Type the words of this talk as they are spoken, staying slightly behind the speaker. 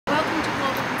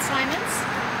Consignments,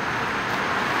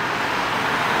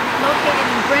 located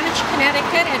in Greenwich,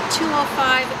 Connecticut at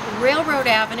 205 Railroad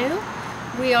Avenue.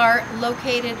 We are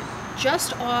located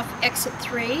just off exit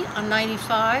 3 on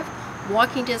 95,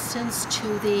 walking distance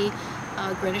to the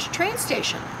Greenwich train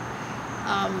station.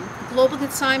 Global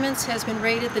Consignments has been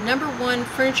rated the #1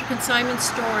 furniture consignment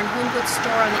store and home goods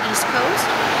store on the East Coast.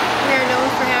 We are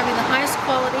known for having the highest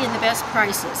quality and the best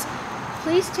prices.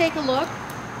 Please take a look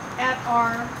at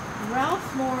our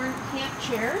Ralph Lauren camp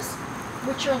chairs,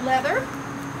 which are leather,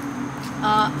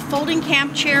 folding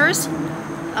camp chairs.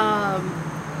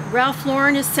 Ralph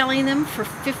Lauren is selling them for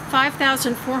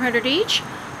 $5,400 each.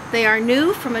 They are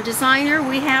new from a designer.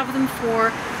 We have them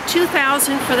for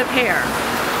 $2,000 for the pair.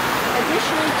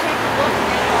 Additionally, take a look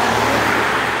at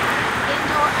our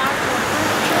indoor-outdoor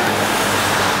furniture.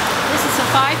 This is a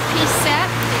 5-piece set.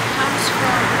 It comes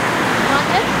from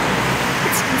London.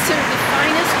 It's considered the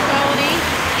finest quality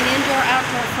in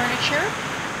indoor-outdoor furniture,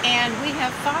 and we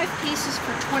have 5 pieces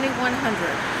for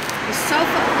 $2,100. The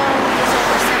sofa alone is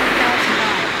over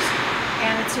 $7,000,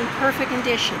 and it's in perfect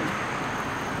condition.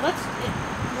 Let's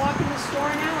walk in the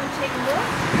store now and take a look.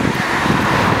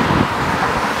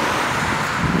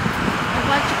 I'd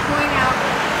like to point out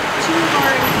 2 of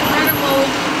our incredible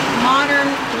modern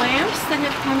lamps that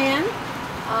have come in.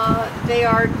 They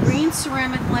are green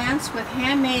ceramic lamps with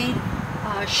handmade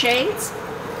shades.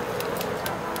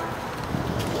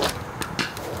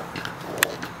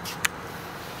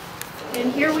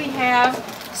 And here we have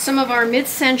some of our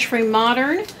mid-century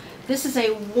modern. This is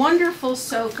a wonderful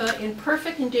sofa in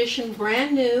perfect condition,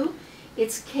 brand new.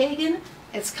 It's Kagan,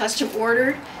 it's custom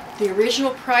ordered. The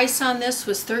original price on this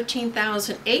was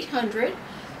 $13,800.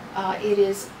 It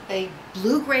is a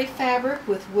blue-gray fabric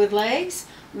with wood legs.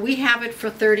 We have it for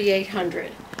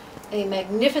 $3,800. A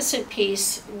magnificent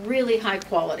piece, really high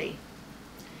quality.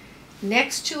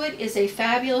 Next to it is a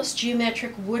fabulous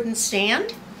geometric wooden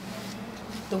stand.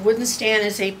 The wooden stand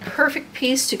is a perfect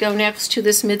piece to go next to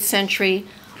this mid-century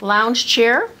lounge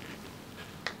chair.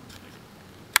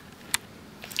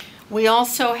 We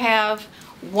also have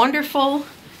wonderful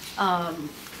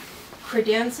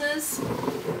credenzas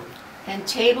and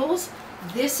tables.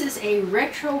 This is a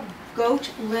retro goat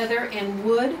leather and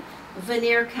wood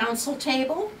veneer council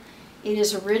table. It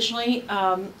is originally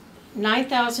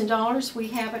 $9,000. We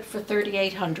have it for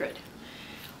 $3,800.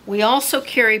 We also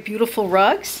carry beautiful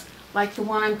rugs, like the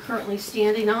one I'm currently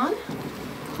standing on.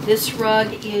 This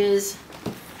rug is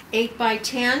 8 by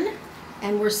 10,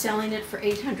 and we're selling it for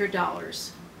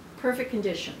 $800. Perfect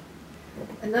condition.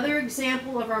 Another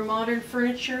example of our modern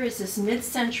furniture is this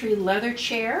mid-century leather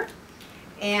chair,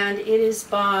 and it is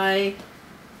by,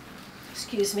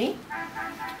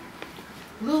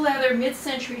 blue leather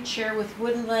mid-century chair with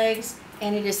wooden legs,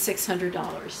 and it is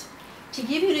 $600. To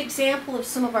give you an example of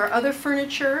some of our other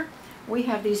furniture, we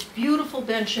have these beautiful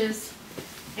benches,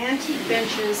 antique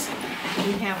benches.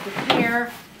 We have the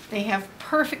pair. They have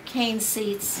perfect cane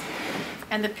seats,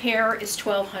 and the pair is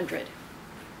 $1,200.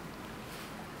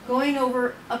 Going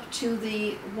over up to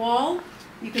the wall,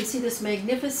 you can see this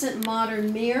magnificent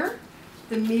modern mirror.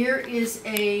 The mirror is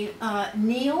a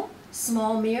Neil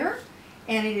small mirror,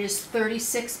 and it is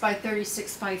 36 by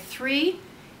 36 by 3,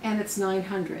 and it's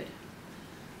 $900.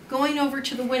 Going over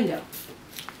to the window.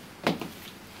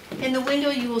 In the window,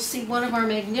 you will see one of our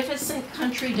magnificent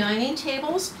country dining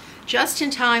tables, just in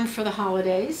time for the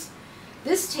holidays.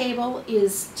 This table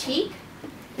is teak.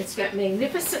 It's got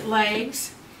magnificent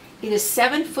legs. It is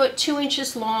 7 foot 2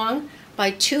 inches long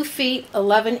by 2 feet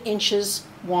 11 inches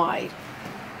wide.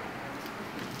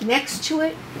 Next to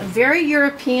it, very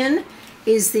European,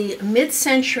 is the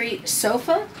mid-century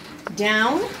sofa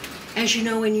down. As you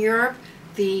know, in Europe,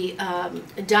 the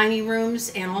dining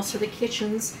rooms and also the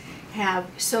kitchens have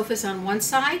sofas on one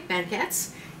side,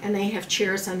 banquettes, and they have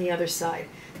chairs on the other side.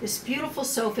 This beautiful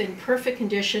sofa in perfect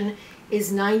condition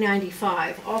is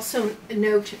 $995. Also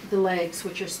note the legs,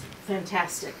 which are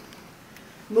fantastic.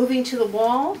 Moving to the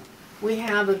wall, we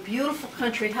have a beautiful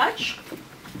country hutch.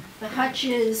 The hutch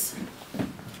is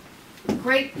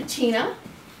great patina.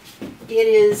 It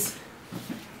is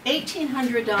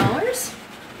 $1,800,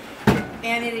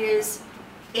 and it is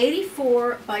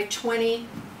 84 by 20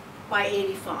 by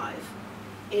 85.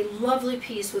 A lovely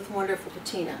piece with wonderful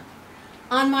patina.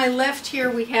 On my left here,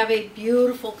 we have a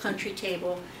beautiful country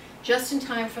table, just in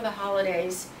time for the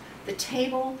holidays. The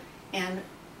table and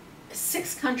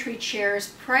 6 country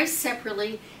chairs, priced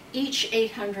separately, each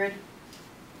 $800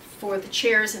 for the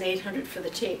chairs and $800 for the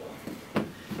table.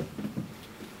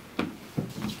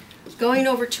 Going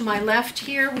over to my left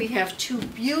here, we have 2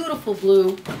 beautiful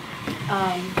blue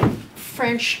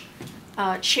French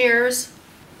chairs,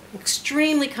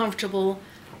 extremely comfortable,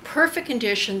 perfect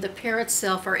condition. The pair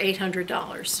itself are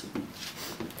 $800.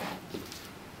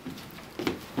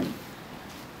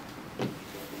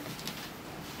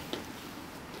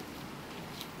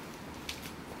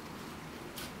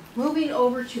 Moving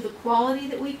over to the quality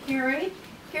that we carry,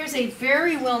 here's a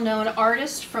very well-known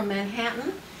artist from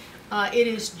Manhattan. It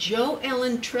is Joe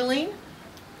Ellen Trilling,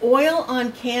 oil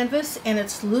on canvas, and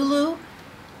it's Lulu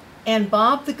and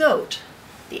Bob the Goat.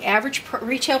 The average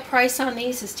retail price on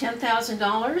these is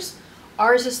 $10,000.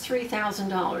 Ours is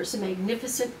 $3,000, a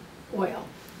magnificent oil.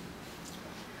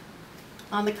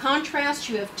 On the contrast,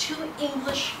 you have two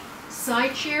English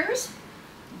side chairs,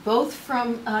 both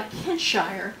from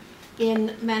Kentshire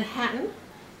in Manhattan,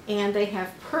 and they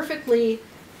have perfectly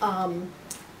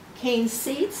cane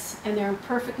seats, and they're in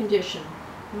perfect condition.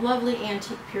 Lovely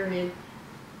antique period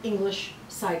English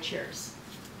side chairs.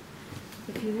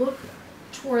 If you look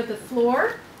toward the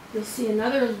floor, you'll see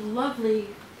another lovely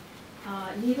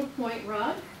needlepoint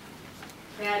rug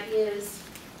that is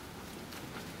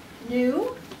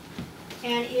new,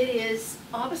 and it is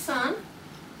Aubusson,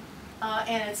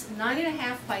 and it's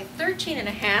 9.5 by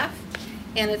 13.5,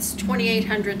 and it's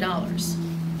 $2,800.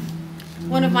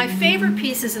 One of my favorite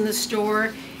pieces in the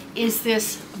store is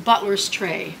this butler's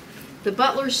tray. The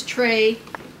butler's tray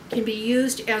can be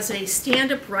used as a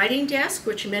stand-up writing desk,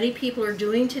 which many people are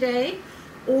doing today,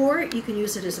 or you can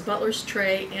use it as a butler's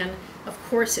tray, and of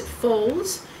course it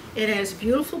folds. It has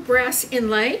beautiful brass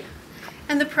inlay,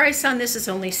 and the price on this is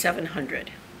only $700.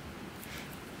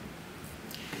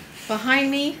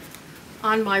 Behind me,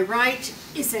 on my right,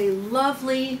 is a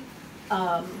lovely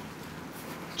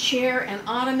chair and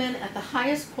ottoman at the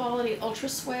highest quality ultra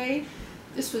suede.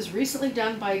 This was recently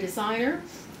done by a designer.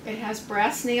 It has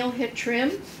brass nail head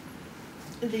trim.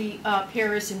 The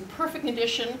pair is in perfect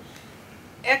condition,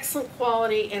 excellent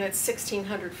quality, and it's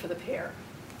 $1,600 for the pair.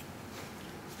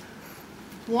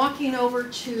 Walking over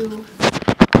to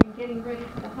and getting ready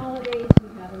for the holidays,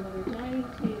 we have another dining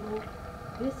table.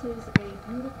 This is a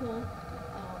beautiful,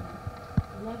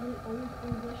 lovely old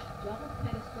English double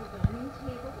pedestal dining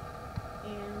table,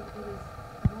 and it is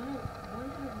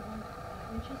 101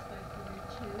 inches by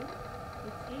 42.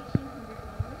 It's $1,800.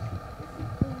 This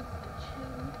includes the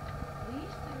two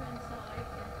leaves that are inside,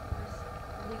 and of course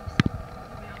the leaves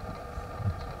come out when it's on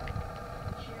the table.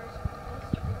 The chairs are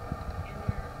upholstered, and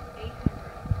they're $800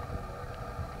 for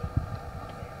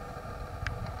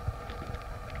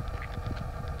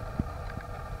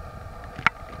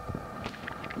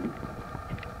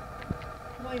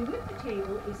going with the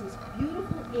table is this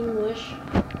beautiful English,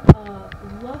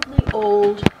 lovely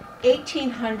old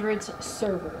 1800s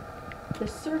server. The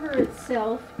server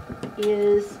itself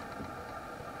is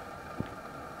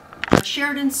a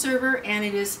Sheridan server, and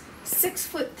it is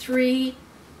 6'3"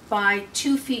 by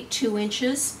 2 feet 2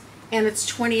 inches, and it's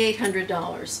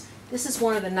 $2,800. This is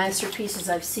one of the nicer pieces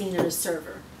I've seen in a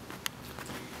server.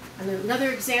 And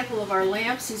another example of our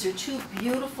lamps. These are two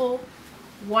beautiful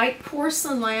white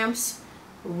porcelain lamps,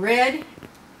 red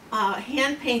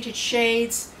hand-painted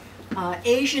shades,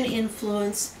 Asian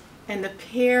influence, and the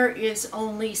pair is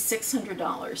only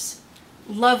 $600.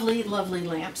 Lovely, lovely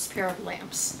lamps, pair of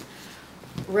lamps.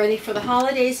 Ready for the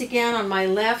holidays again. On my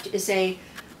left is a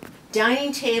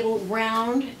dining table,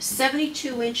 round,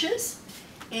 72 inches,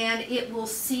 and it will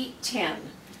seat 10.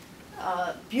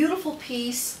 Beautiful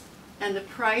piece, and the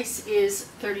price is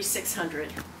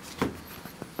 $3,600.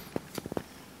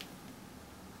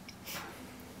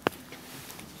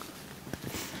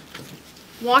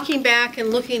 Walking back and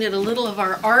looking at a little of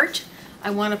our art, I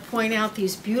want to point out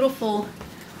these beautiful,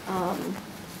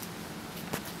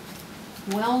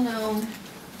 well-known,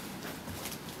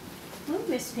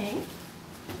 Miss Pink,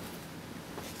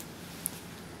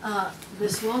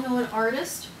 this well-known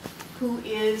artist who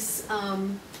is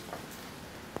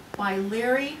by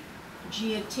Larry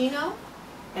Giattino,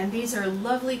 and these are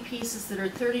lovely pieces that are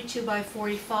 32 by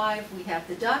 45. We have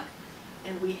the duck,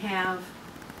 and we have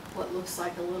what looks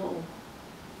like a little,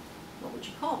 what would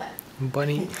you call that?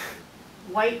 Bunny.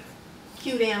 White,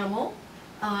 cute animal.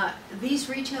 These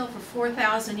retail for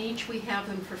 $4,000 each. We have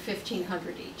them for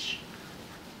 $1,500 each.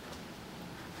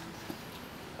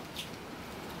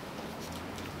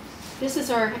 This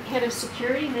is our head of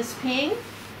security, Miss Ping.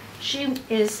 She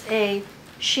is a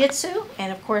Shih Tzu,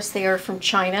 and of course they are from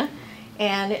China,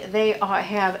 and they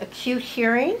have acute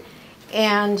hearing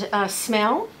and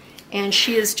smell, and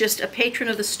she is just a patron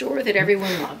of the store that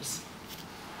everyone loves.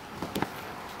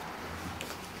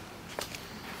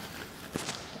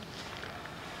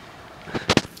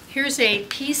 Here's a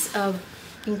piece of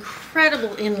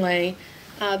incredible inlay.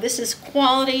 This is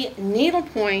quality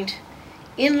needlepoint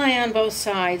inlay on both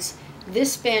sides,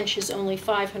 This bench is only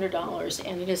 $500,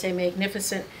 and it is a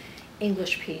magnificent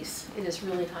English piece. It is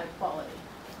really high quality.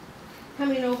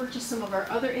 Coming over to some of our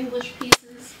other English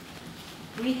pieces,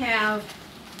 we have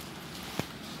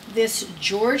this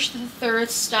George III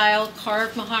style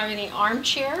carved mahogany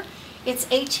armchair. It's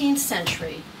 18th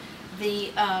century.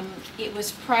 It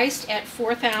was priced at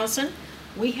 $4,000.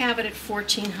 We have it at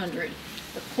 $1,400.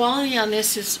 The quality on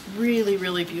this is really,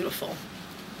 really beautiful.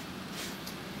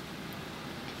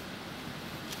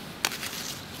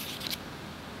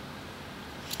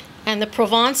 And the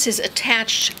Provence is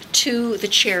attached to the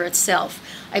chair itself.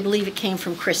 I believe it came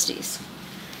from Christie's.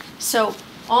 So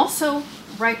also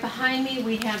right behind me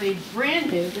we have a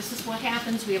brand new, this is what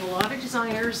happens, we have a lot of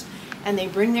designers and they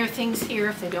bring their things here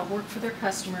if they don't work for their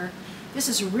customer. This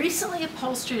is recently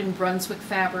upholstered in Brunswick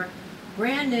fabric,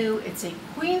 brand new. It's a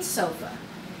queen sofa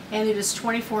and it is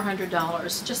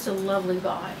 $2,400, just a lovely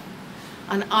buy.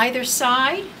 On either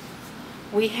side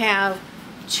we have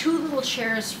two little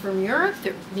chairs from Europe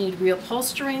that need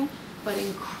reupholstering, but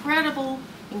incredible,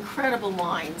 incredible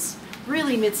lines,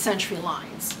 really mid-century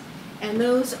lines. And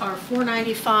those are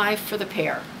 $495 for the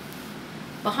pair.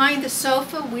 Behind the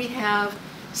sofa we have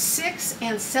 6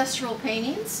 ancestral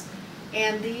paintings,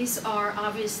 and these are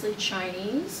obviously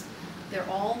Chinese. They're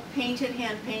all painted,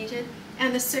 hand painted,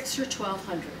 and the 6 are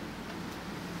 $1,200.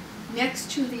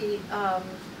 Next to the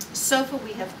sofa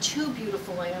we have 2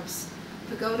 beautiful lamps,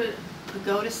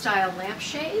 pagoda style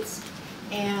lampshades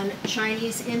and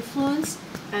Chinese influence,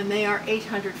 and they are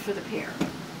 $800 for the pair.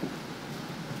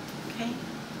 Okay.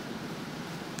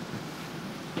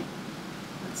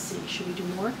 Let's see, should we do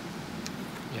more?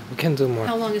 Yeah, we can do more.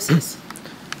 How long is this?